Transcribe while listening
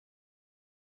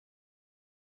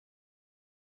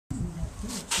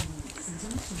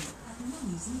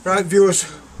Right viewers,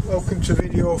 welcome to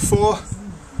video 4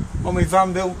 on my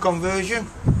van build conversion.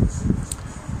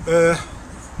 We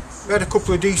had a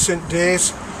couple of decent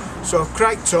days, so I've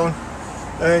cracked on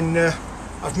and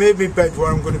I've made my bed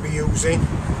what I'm going to be using.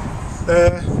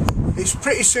 It's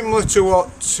pretty similar to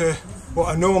what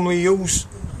I normally use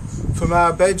for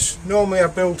my beds. Normally I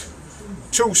build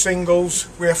 2 singles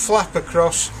with a flap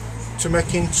across to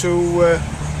make into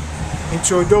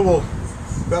a double,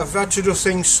 but I've had to do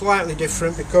things slightly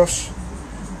different because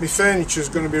my furniture is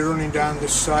going to be running down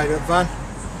this side of the van.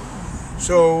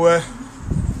 So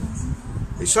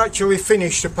it's actually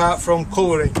finished apart from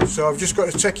colouring, so I've just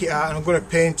got to take it out and I'm going to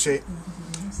paint it.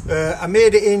 I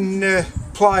made it in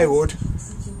plywood.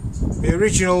 My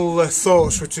original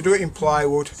thoughts were to do it in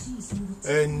plywood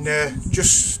and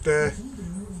just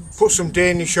put some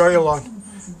Danish oil on,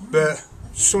 but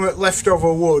some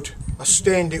leftover wood, I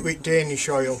stained it with Danish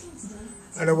oil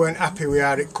and I weren't happy with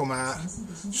how it come out,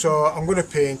 so I'm going to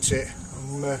paint it.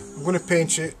 I'm going to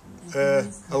paint it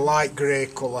a light grey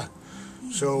colour,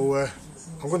 so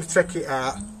I'm going to take it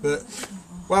out, but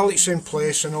while it's in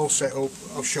place and all set up,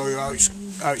 I'll show you how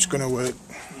it's going to work.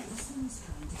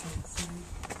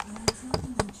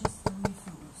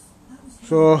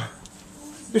 So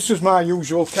this is my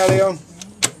usual carry-on.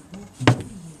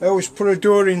 I always put a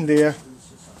door in there,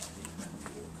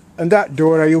 and that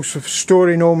door I use for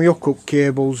storing all my hookup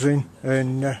cables in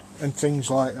and things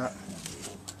like that.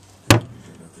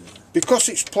 Because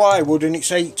it's plywood and it's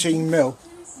 18mm,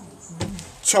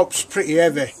 top's pretty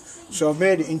heavy, so I've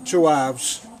made it in 2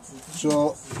 halves,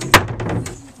 so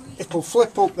it'll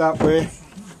flip up that way.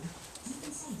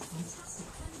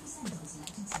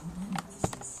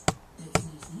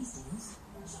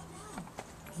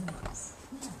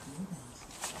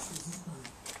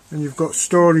 And you've got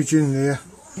storage in there.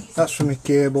 That's for my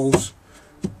cables,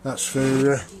 that's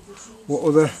for what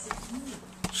other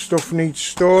stuff needs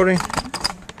storing.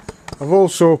 I've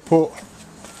also put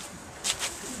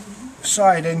a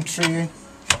side entry in,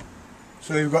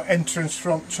 so you've got entrance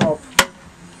front top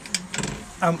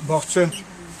and bottom.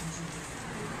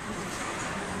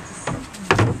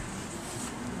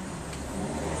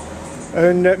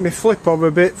 And my flip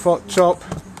over bit for top,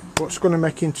 what's going to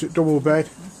make into double bed.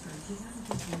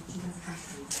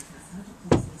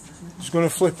 Going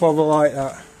to flip over like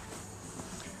that.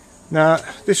 Now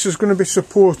this is going to be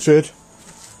supported,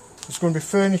 there's going to be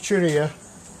furniture here,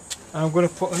 and I'm going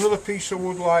to put another piece of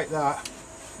wood like that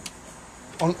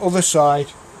on the other side,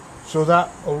 so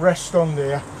that will rest on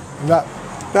there, and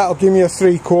that'll give me a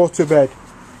 3/4 bed.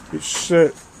 It's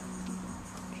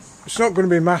not going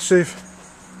to be massive,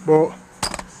 but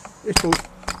it'll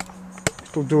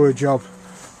do a job.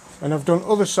 And I've done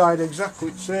other side exactly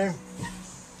the same.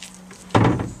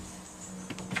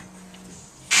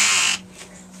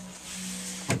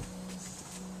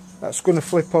 That's going to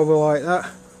flip over like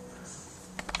that.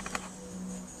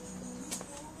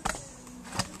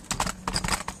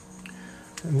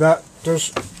 And that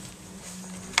does,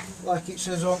 like it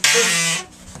says on this.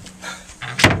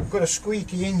 I've got a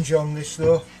squeaky hinge on this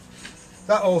though.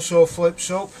 That also flips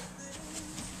up.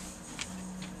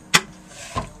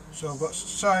 So I've got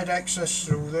side access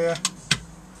through there.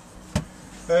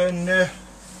 And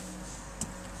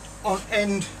on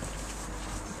end,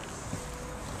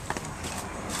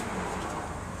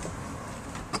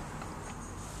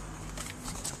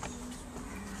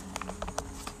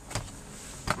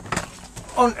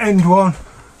 on end one,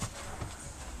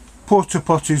 porta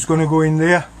potty is going to go in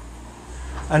there,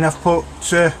 and I've put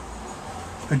a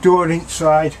door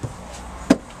inside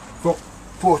for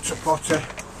porta potty.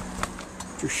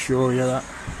 Just show you that.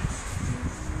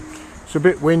 It's a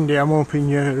bit windy. I'm hoping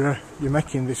you're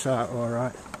making this out all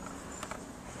right.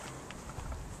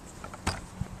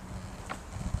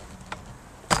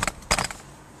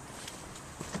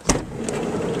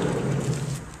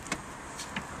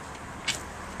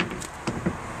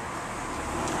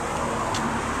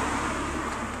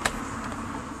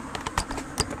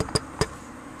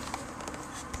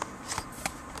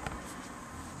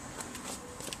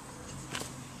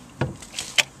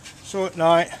 So at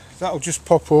night that'll just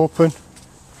pop open,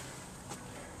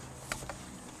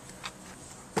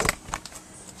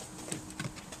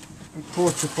 and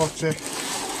porta potty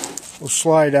will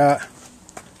slide out,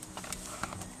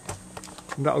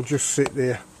 and that'll just sit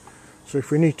there. So if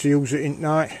we need to use it at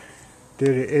night,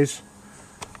 there it is.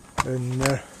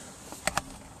 And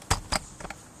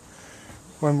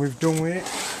when we've done with it,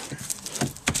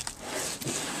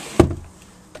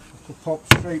 it'll pop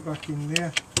straight back in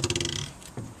there.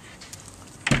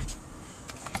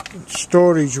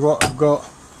 Storage what I've got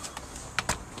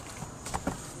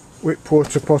with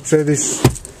porta potty. There's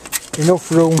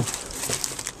enough room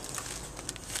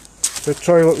for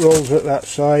toilet rolls at that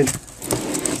side,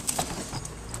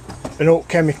 and all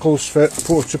chemicals for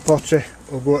porta potty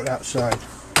will go at that side.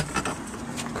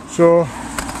 So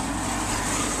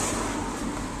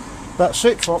that's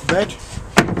it for bed,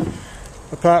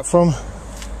 apart from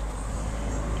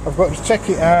I've got to take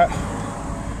it out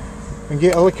and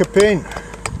get a lick of paint.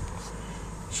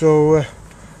 So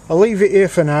I'll leave it here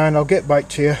for now, and I'll get back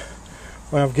to you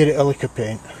when I've get it a lick of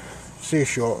paint. See you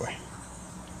shortly.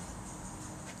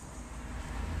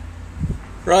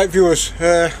 Right viewers,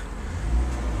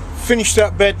 finished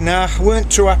that bed now. I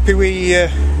weren't too happy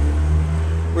with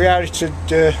how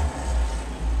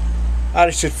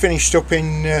it had finished up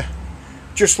in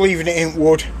just leaving it in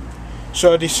wood,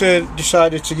 so I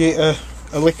decided to get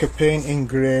a lick of paint in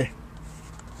grey,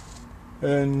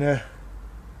 and I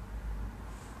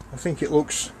think it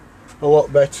looks a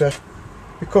lot better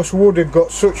because wood had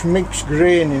got such mixed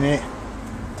grain in it.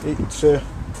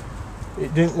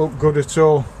 It didn't look good at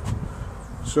all,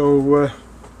 so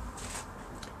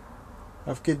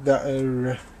I've given that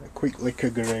a quick lick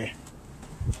of grey.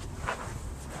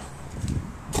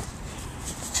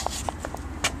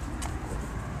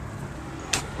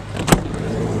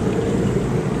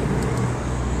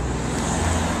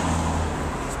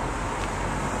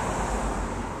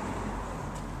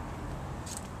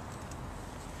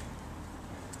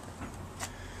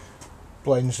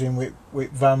 Blends in with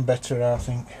van better, I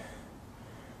think,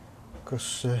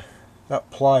 because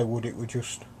that plywood, it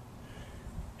was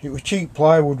cheap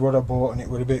plywood what I bought, and it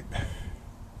weren't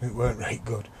right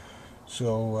good.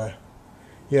 So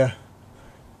yeah,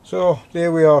 so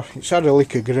there we are. It's had a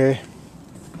lick of grey.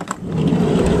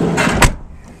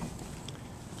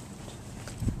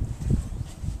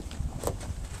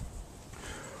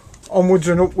 Onwards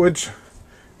and upwards,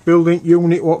 building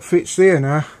unit what fits there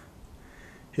now.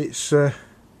 It's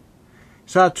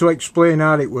hard to explain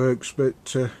how it works,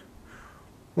 but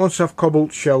once I've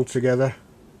cobbled shell together,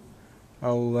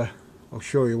 I'll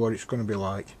show you what it's going to be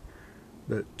like.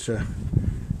 But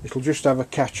it'll just have a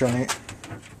catch on it,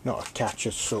 not a catch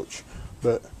as such,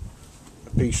 but a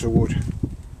piece of wood.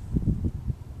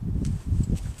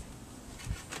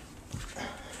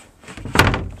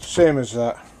 Same as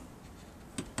that,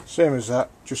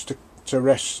 just to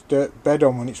rest bed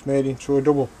on when it's made into a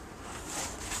double.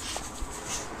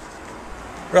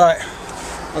 Right,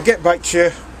 I'll get back to you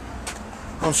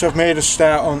once I've made a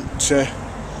start on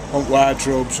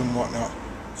wardrobes and whatnot.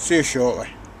 See you shortly.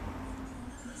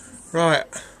 Right,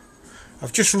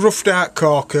 I've just roughed out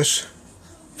carcass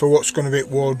for what's going to be a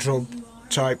wardrobe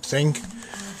type thing,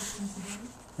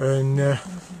 and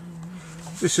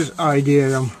this is the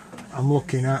idea I'm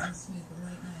looking at.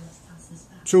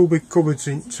 2 big cupboards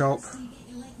in top,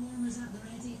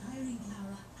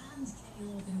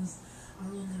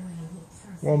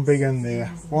 one big end there,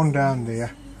 one down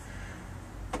there.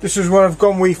 This is what I've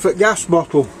gone with for gas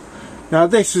bottle. Now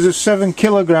this is a 7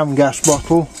 kilogram gas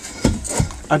bottle.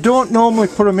 I don't normally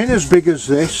put them in as big as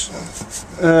this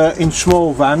in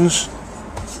small vans.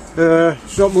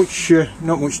 It's not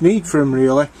much need for them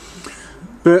really,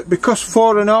 but because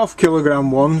 4.5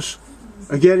 kilogram ones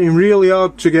are getting really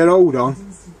hard to get hold on,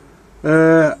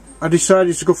 I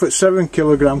decided to go for 7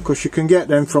 kilogram because you can get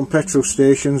them from petrol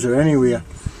stations or anywhere.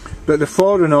 But the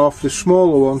 4.5, the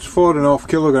smaller ones, 4.5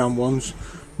 kilogram ones,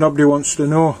 nobody wants to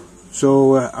know,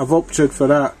 so I've opted for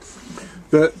that.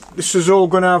 But this is all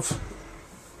going to have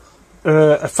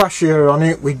a fascia on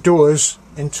it with doors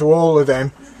into all of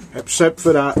them, except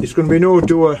for that. There's going to be no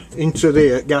door into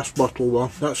the gas bottle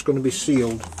one. That's going to be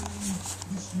sealed,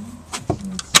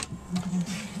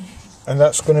 and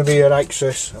that's going to be your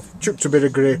access. I've chucked a bit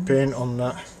of grey paint on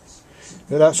that,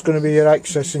 but that's going to be your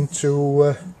access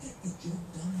into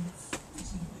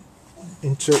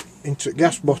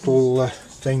gas bottle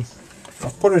thing.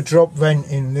 I've put a drop vent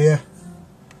in there.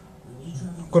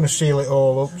 I'm going to seal it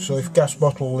all up, so if gas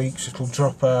bottle leaks it'll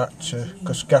drop out,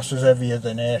 because gas is heavier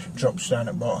than air, it drops down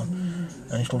at bottom,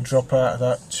 and it'll drop out of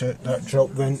that drop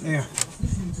vent there.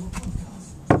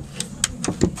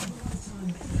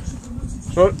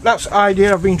 So that's the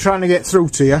idea I've been trying to get through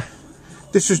to you.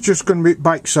 This is just going to be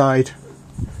backside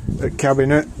at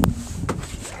cabinet,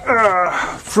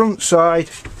 front side.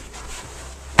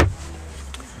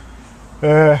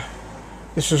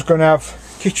 This is going to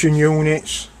have kitchen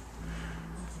units,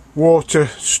 water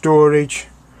storage,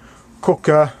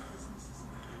 cooker,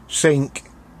 sink,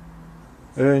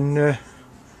 and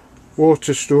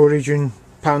water storage and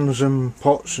pans and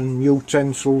pots and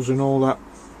utensils and all that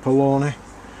baloney.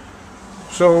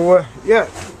 So yeah,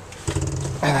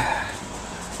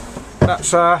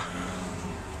 that's how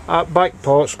that back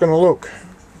part's going to look.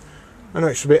 I know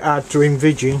it's a bit hard to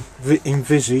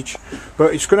envisage,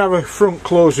 but it's going to have a front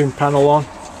closing panel on,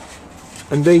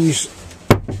 and these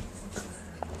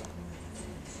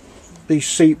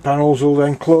seat panels will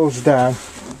then close down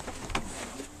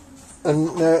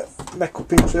and make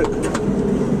up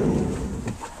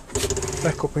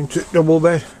into double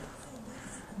bed.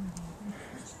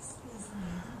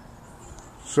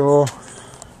 So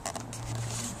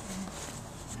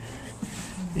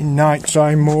in night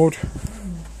time mode,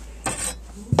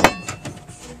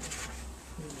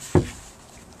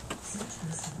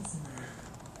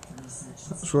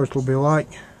 that's what it'll be like.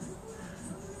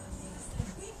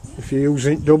 If you're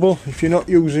using it double, if you're not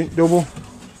using it double,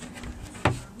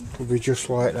 it'll be just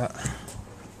like that.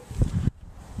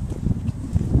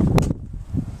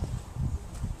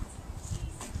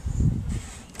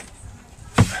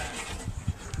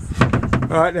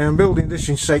 Right then, I'm building this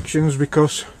in sections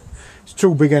because it's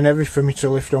too big and heavy for me to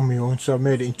lift on my own, so I've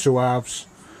made it in two halves.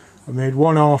 I made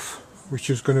one half which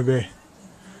is going to be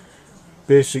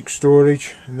basic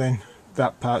storage, and then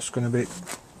that part's going to be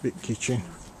bit kitchen.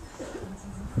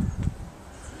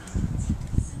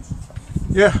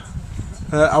 Yeah,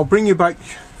 I'll bring you back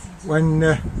when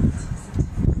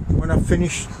I've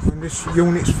finished, when this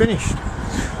unit's finished.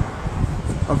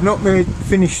 I've not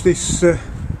finished this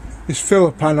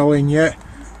filler panel in yet,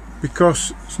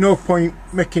 because there's no point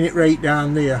making it right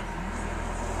down there.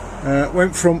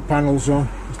 When front panel's on,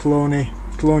 it'll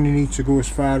only need to go as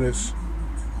far as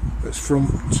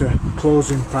front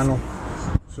closing panel,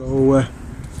 so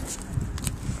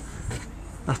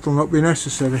that'll not be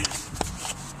necessary.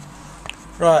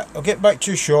 Right, I'll get back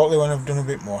to you shortly when I've done a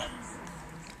bit more.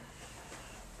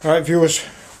 Right viewers,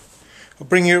 I'll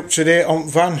bring you up to date on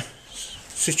van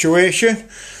situation.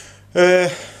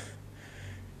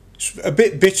 It's a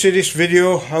bit bitter, this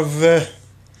video. I've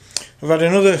had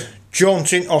another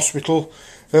jaunt in hospital.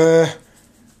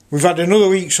 We've had another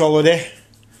week's holiday,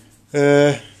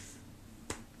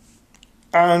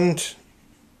 and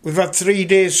we've had 3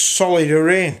 days solid of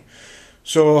rain,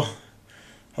 so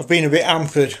I've been a bit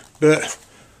hampered, but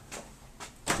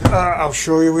I'll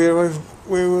show you where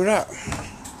we're at.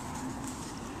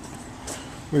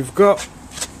 We've got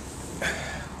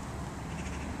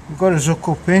a zuck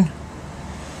up in.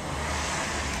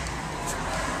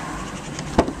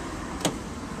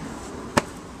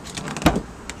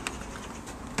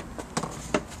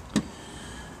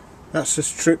 That's the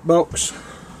strip box.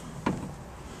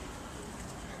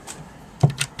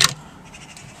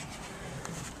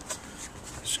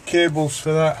 There's cables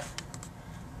for that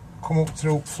come up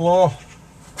through the floor,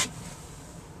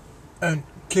 and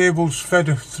cables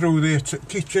fed through there to the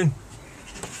kitchen.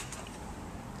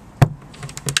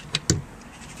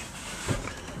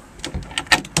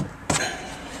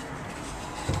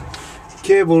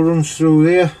 Cable runs through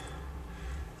there.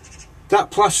 That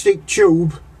plastic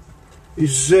tube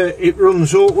is it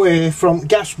runs all the way from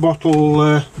gas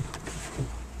bottle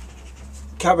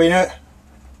cabinet,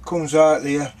 comes out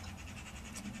there.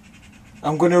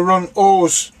 I'm going to run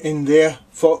hose in there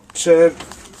for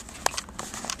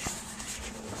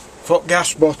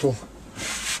gas bottle.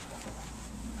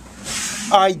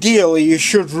 Ideally you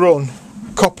should run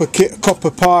copper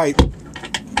pipe.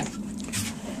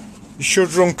 You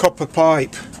should run copper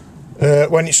pipe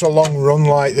when it's a long run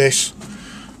like this,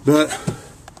 but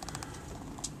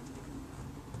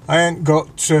I ain't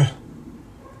got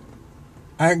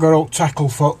all tackle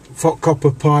for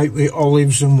copper pipe with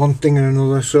olives and one thing and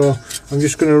another, so I'm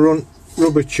just going to run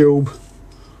rubber tube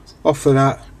off of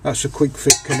that. That's a quick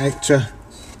fit connector.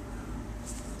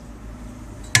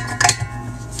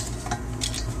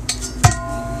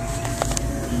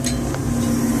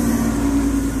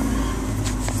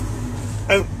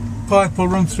 And pipe will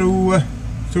run through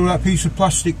that piece of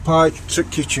plastic pipe to the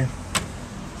kitchen.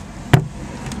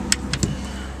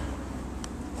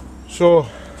 So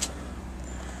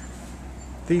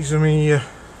these are my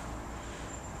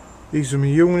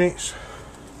units.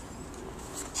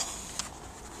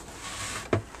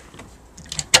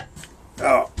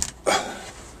 Oh.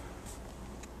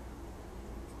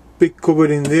 Big cupboard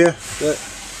in there, but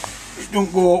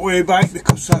don't go all the way back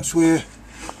because that's where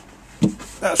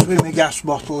my gas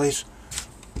bottle is.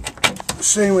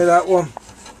 Same with that one.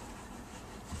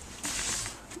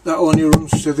 That only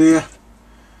runs to there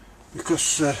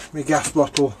because my gas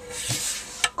bottle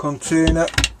container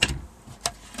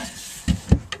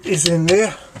is in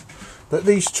there. But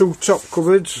these two top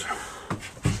cupboards,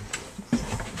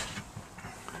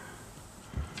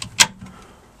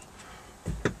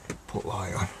 put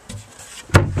light on,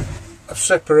 I've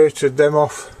separated them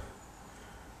off.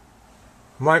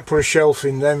 Might put a shelf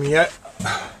in them yet,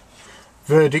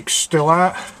 verdict's still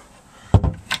out,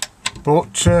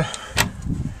 but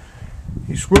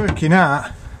it's working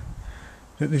out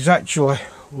that there's actually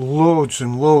loads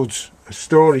and loads of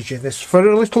storage in this. For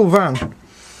a little van,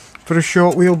 for a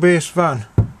short wheelbase van,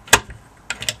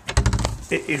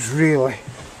 it is really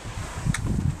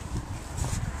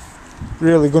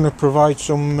going to provide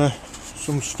some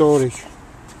storage.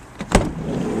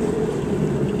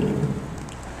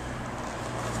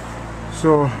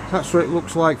 So that's what it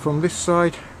looks like from this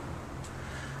side.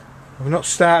 I've not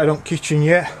started on kitchen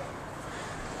yet,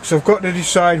 so I've got to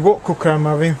decide what cooker I'm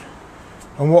having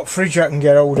and what fridge I can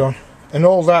get hold on, and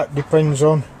all that depends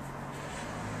on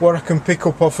what I can pick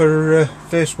up off a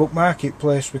Facebook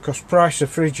Marketplace, because price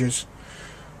of fridges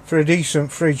for a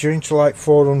decent fridge are into like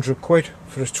 400 quid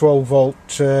for a 12 volt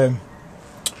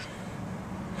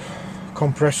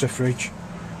compressor fridge.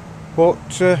 But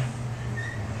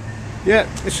yeah,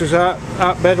 this is our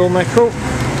bed will make up.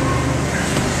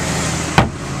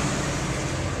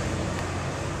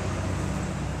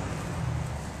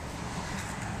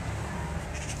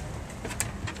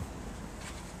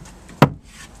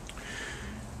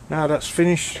 Now that's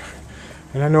finished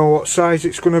and I know what size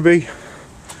it's going to be,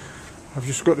 I've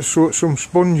just got to sort some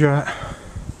sponge out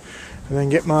and then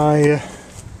get my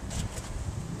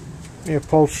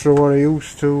upholsterer, what I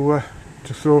use to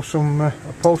throw some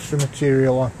upholstery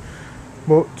material on.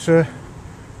 But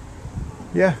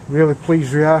yeah, really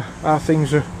pleased with how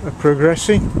things are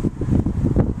progressing.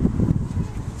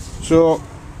 So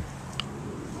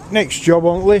next job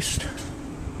on the list,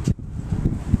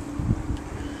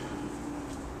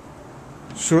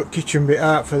 sort kitchen bit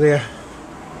out for there.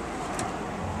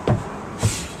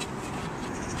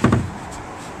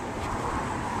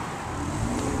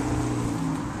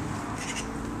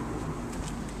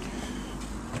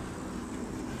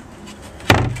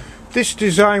 This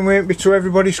design won't be to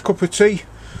everybody's cup of tea,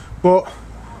 but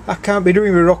I can't be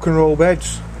doing with rock and roll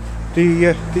beds.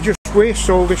 They just waste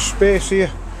all this space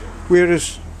here,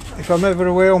 whereas if I'm ever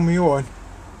away on my own,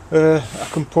 I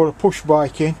can put a push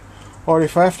bike in, or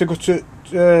if I have to go to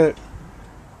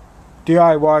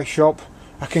DIY shop,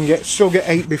 I can still get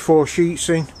 8x4 sheets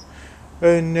in,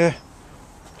 and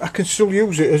I can still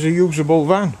use it as a usable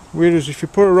van. Whereas if you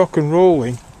put a rock and roll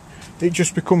in, it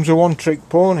just becomes a one-trick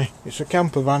pony. It's a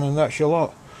camper van and that's your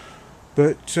lot.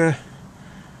 But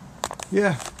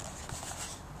yeah,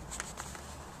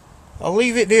 I'll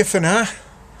leave it there for now.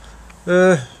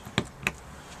 Be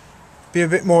a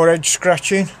bit more edge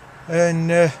scratching,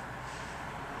 and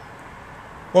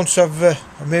once I've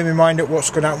made my mind up what's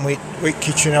going to happen with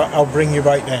kitchen, I'll bring you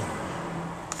back then.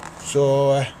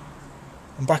 So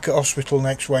I'm back at hospital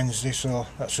next Wednesday, so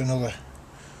that's another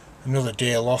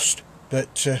day lost.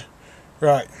 But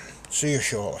right, see you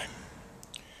shortly.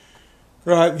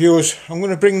 Right viewers, I'm going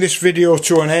to bring this video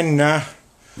to an end now.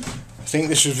 I think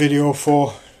this is video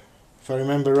 4, if I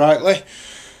remember rightly.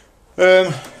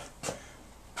 I've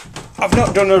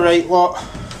not done a rate lot,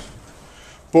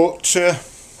 but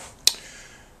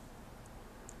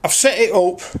I've set it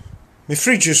up. My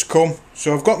fridge has come,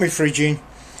 so I've got my fridge in,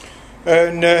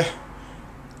 and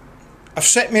I've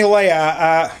set my layout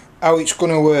out how it's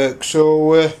going to work.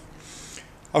 So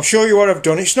I'll show you what I've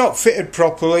done. It's not fitted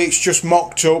properly, it's just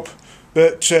mocked up,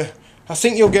 but I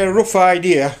think you'll get a rough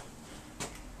idea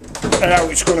of how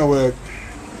it's going to work.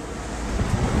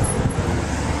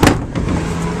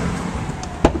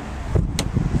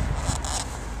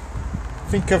 I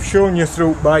think I've shown you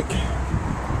through the bike.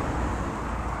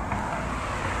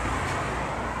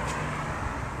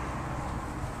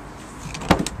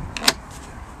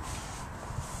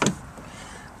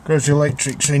 Because the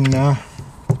electric's in now.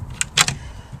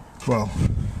 Well,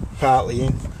 partly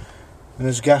in, and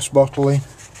there's a gas bottle in.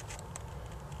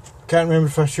 Can't remember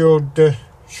if I showed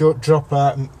short drop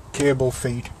out and cable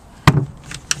feed.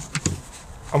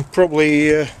 I'm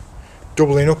probably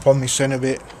doubling up on this in a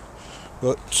bit,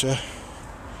 but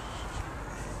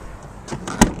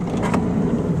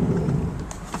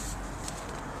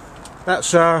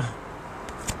that's how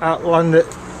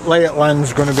lay at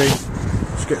land's going to be.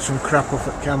 Let's get some crap off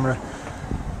at camera.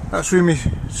 That's where my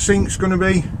sink's going to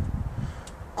be.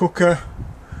 Cooker.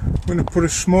 I'm going to put a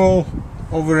small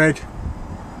overhead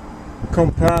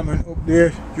compartment up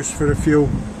there just for a few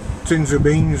tins of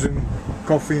beans and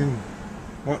coffee and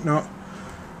whatnot.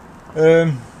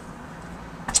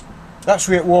 That's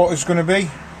where the water's going to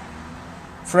be.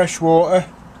 Fresh water.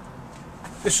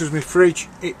 This is my fridge.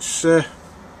 It's a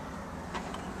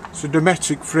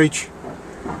domestic fridge,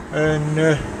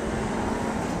 and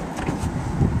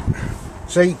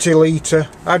it's 80 litre.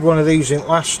 I had one of these in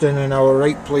Laston and I was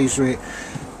right pleased with it.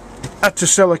 Had to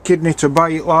sell a kidney to buy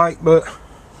it, like, but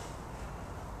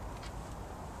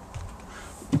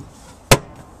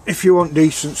if you want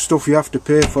decent stuff you have to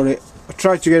pay for it. I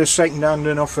tried to get a second hand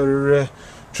and offer,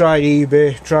 tried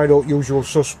eBay, tried all usual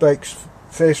suspects,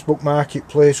 Facebook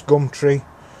Marketplace, Gumtree,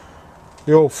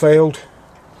 they all failed.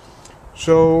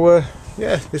 So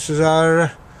yeah, this is how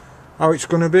it's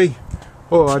going to be.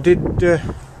 Oh, I did,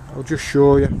 I'll just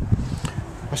show you.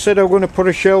 I said I'm going to put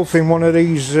a shelf in one of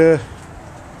these here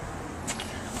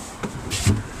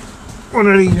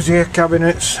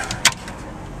cabinets,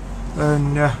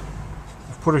 and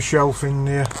I've put a shelf in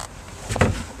there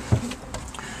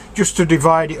just to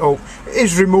divide it up. It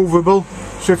is removable,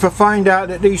 so if I find out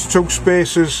that these two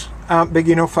spaces aren't big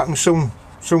enough I can soon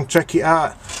take it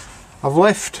out. I've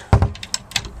left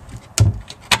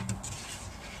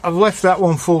that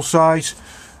one full size,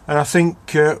 and I think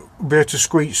we'll be able to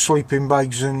squeeze sleeping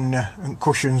bags and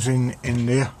cushions in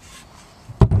there.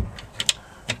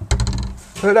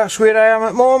 But that's where I am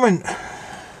at the moment.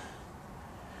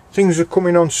 Things are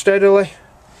coming on steadily.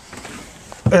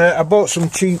 I bought some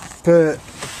cheap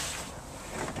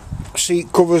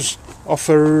seat covers off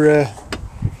her,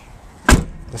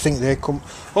 I think they come,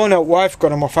 oh no, wife got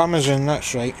them off Amazon,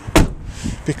 that's right,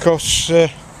 because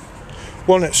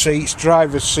one of the seats,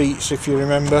 driver's seats if you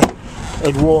remember,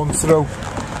 had worn through.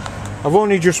 I've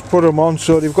only just put them on,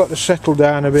 so they've got to settle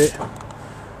down a bit,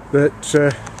 but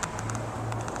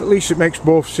at least it makes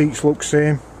both seats look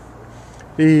same.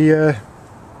 They're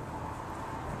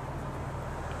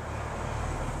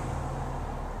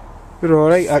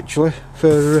alright actually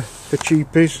for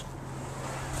cheapies.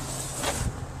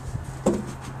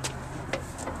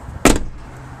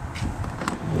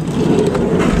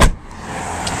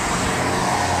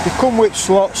 They come with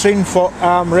slots in for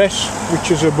armrests,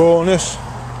 which is a bonus,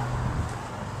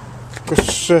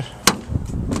 because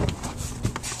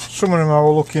some of them I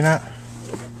was looking at,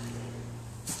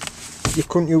 you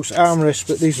couldn't use armrests,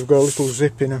 but these have got a little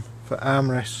zip in them for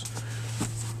armrests.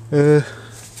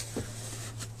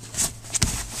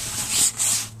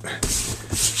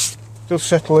 They'll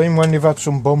settle in when they've had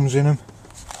some bums in them.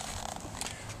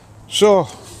 So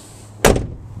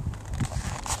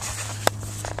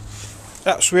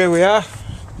that's where we are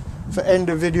for end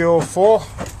of video 4.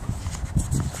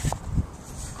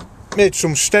 Made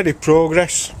some steady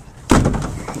progress,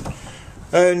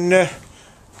 and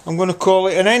I'm going to call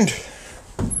it an end.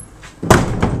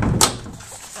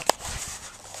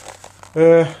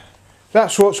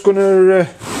 That's what's going to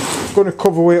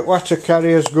cover where water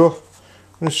carriers go.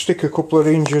 I'm going to stick a couple of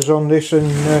hinges on this, and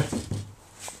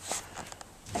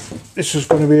this is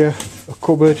going to be a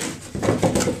cupboard.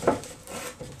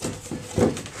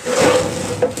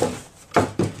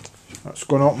 That's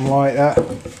going to open like that.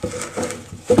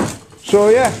 So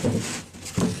yeah,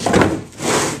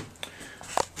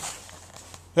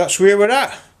 that's where we're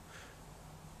at.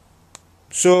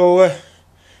 So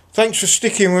thanks for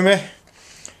sticking with me.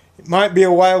 It might be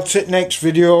a while to the next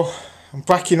video. I'm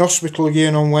back in hospital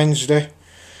again on Wednesday.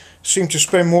 I seem to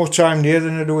spend more time there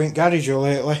than I do in garage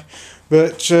lately,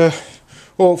 but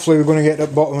hopefully we're going to get to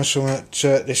the bottom of something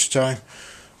this time.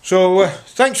 So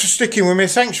thanks for sticking with me,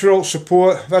 thanks for all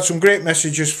support. I've had some great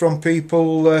messages from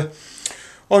people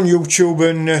on YouTube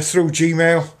and through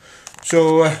Gmail,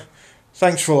 so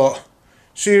thanks for a lot.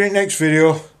 See you in the next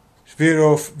video,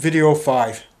 video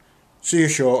 5. See you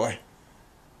shortly.